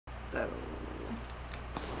So,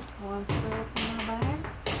 let's throw this in my bag.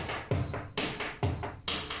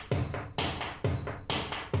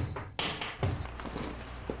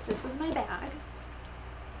 This is my bag.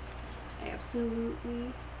 I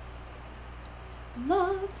absolutely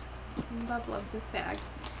love this bag.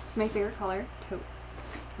 It's my favorite color, taupe.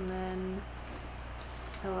 And then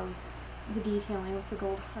I love the detailing with the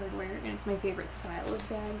gold hardware, and it's my favorite style of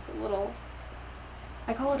bag, the little,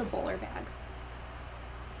 I call it a bowler bag.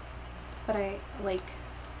 But I like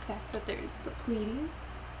the fact that there's the pleating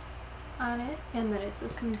on it and that it's a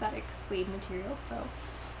synthetic suede material, so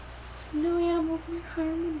no animals were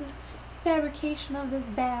harmed in the fabrication of this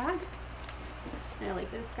bag. And I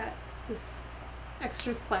like that it's got this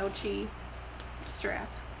extra slouchy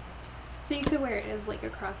strap. So you could wear it as like a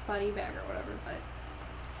crossbody bag or whatever, but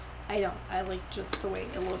I don't. I like just the way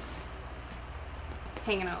it looks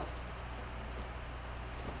hanging out.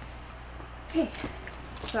 Okay,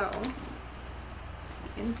 so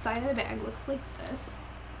the inside of the bag looks like this.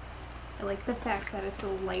 I like the fact that it's a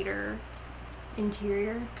lighter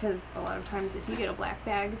interior, because a lot of times if you get a black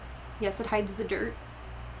bag, yes, it hides the dirt,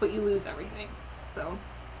 but you lose everything. So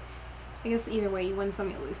I guess either way, you win some,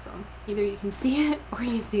 you lose some. Either you can see it or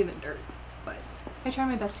you see the dirt, but I try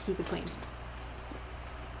my best to keep it clean.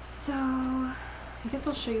 So I guess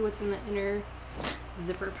I'll show you what's in the inner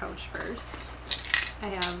zipper pouch first. I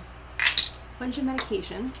have a bunch of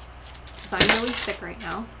medication, because I'm really sick right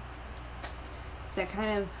now. It's that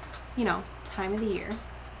kind of, you know, time of the year.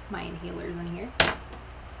 My inhaler's in here.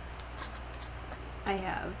 I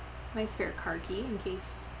have my spare car key in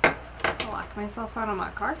case I lock myself out of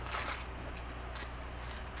my car.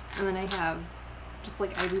 And then I have just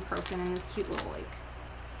like ibuprofen in this cute little like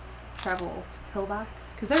travel pill box,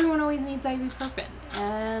 because everyone always needs ibuprofen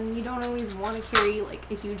and you don't always want to carry like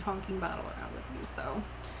a huge honking bottle around with you, so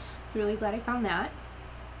it's really glad I found that.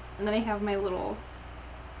 And then I have my little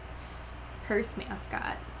purse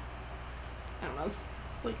mascot. I don't know if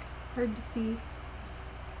it's like hard to see,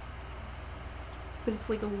 but it's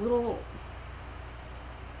like a little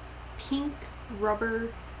pink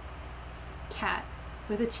rubber cat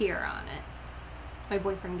with a tiara on it. My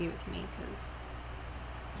boyfriend gave it to me because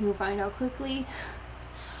you'll find out quickly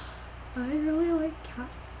I really like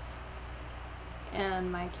cats.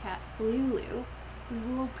 And my cat Lulu is a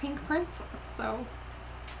little pink princess, so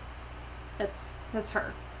that's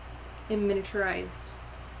her in miniaturized,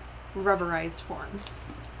 rubberized form.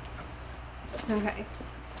 Okay,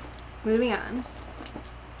 moving on.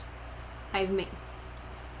 I have mace.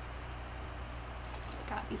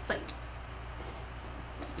 Gotta be safe.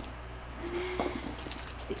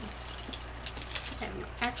 Let's see. I have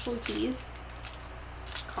my actual keys,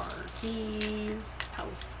 car keys,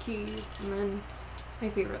 house keys, and then my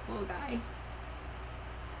favorite little guy.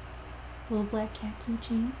 Little black cat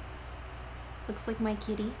keychain. Looks like my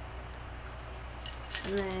kitty.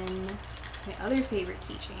 And then my other favorite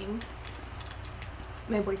keychain,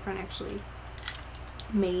 my boyfriend actually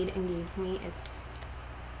made and gave to me. It's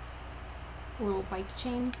a little bike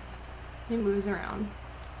chain. It moves around.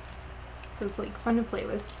 So it's like fun to play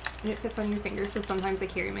with, and it fits on your finger, so sometimes I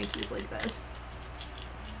carry my keys like this.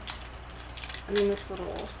 And then this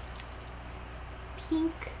little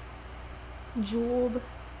pink jeweled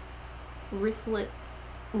wristlet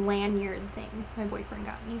lanyard thing my boyfriend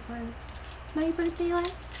got me for my birthday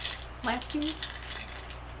last year.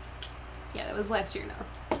 Yeah, that was last year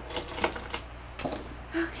now.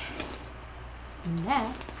 Okay.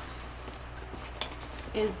 Next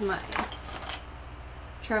is my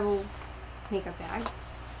travel makeup bag.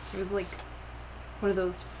 It was like one of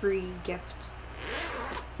those free gift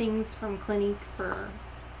things from Clinique for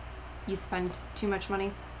you spend too much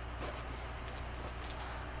money.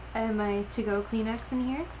 I have my to-go Kleenex in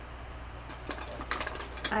here.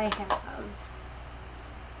 I have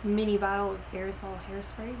a mini bottle of aerosol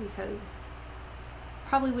hairspray because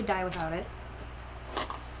probably would die without it.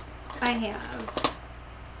 I have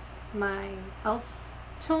my e.l.f.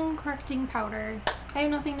 tone correcting powder. I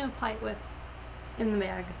have nothing to apply it with in the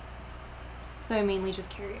bag, so I mainly just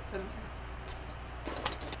carry it from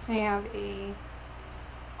there. I have a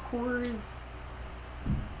Coors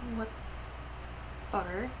lip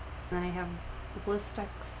butter, and then I have the Blistex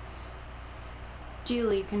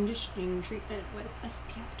Daily Conditioning Treatment with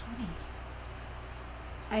SPF 20.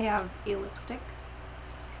 I have a lipstick,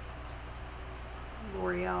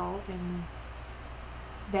 L'Oreal and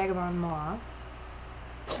Vagabond Mauve.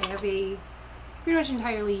 I have a pretty much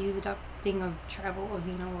entirely used up thing of Travel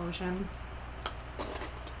Aveeno lotion,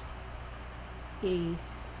 a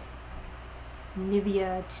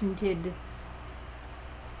Nivea tinted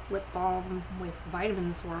lip balm with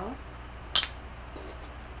vitamin swirl,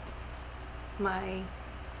 my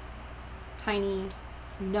tiny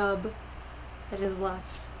nub that is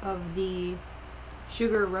left of the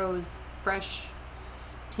Sugar Rose Fresh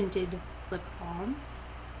Tinted Lip Balm.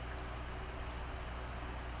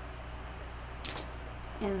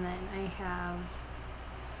 And then I have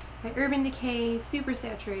my Urban Decay Super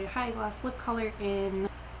Saturated High Gloss Lip Color in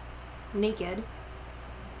Naked.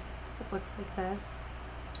 So it looks like this.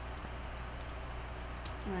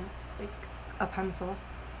 And then it's like a pencil.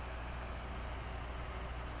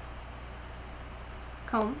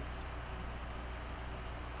 Comb.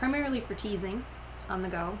 Primarily for teasing on the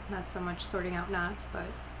go, not so much sorting out knots, but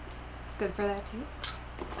it's good for that too.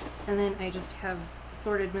 And then I just have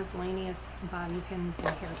assorted miscellaneous bobby pins and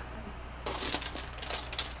hair tie.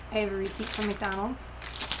 I have a receipt from McDonald's.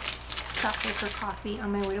 Stopped there for coffee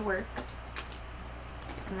on my way to work.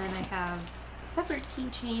 And then I have a separate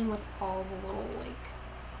keychain with all the little like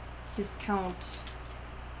discount.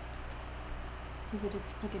 Is it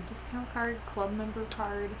like a discount card, club member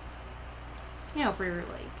card? You know, for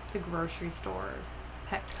like the grocery store,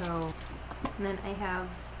 Petco. And then I have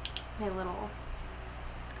my little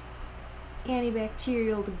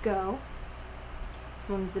antibacterial to go. This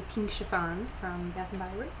one's the pink chiffon from Bath &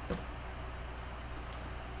 Body Works.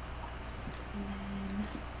 And then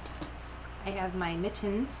I have my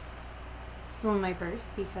mittens still in my purse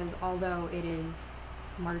because although it is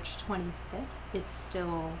March 25th, it's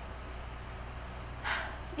still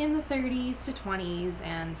in the 30s to 20s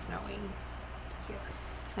and snowing here.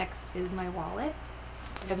 Next is my wallet.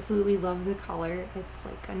 I absolutely love the color. It's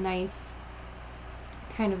like a nice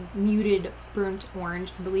kind of muted burnt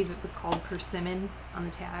orange. I believe it was called persimmon on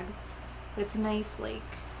the tag. But it's a nice like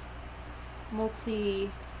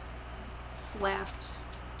multi-flapped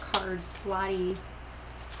card slotty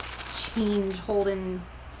change holding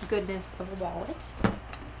goodness of a wallet.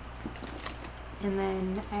 And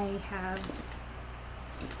then I have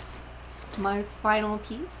my final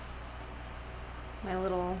piece, my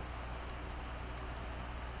little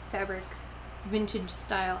fabric vintage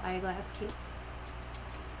style eyeglass case.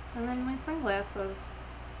 And then my sunglasses.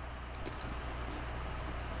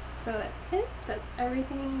 So that's it. That's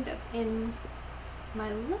everything that's in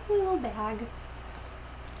my lovely little bag.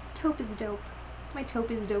 Taupe is dope. My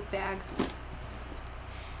Taupe is dope bag.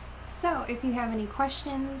 So if you have any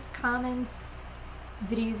questions, comments,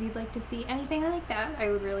 videos you'd like to see, anything like that, I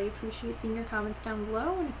would really appreciate seeing your comments down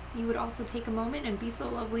below. And if you would also take a moment and be so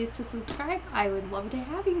lovely as to subscribe, I would love to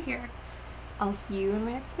have you here. I'll see you in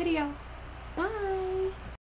my next video. Bye!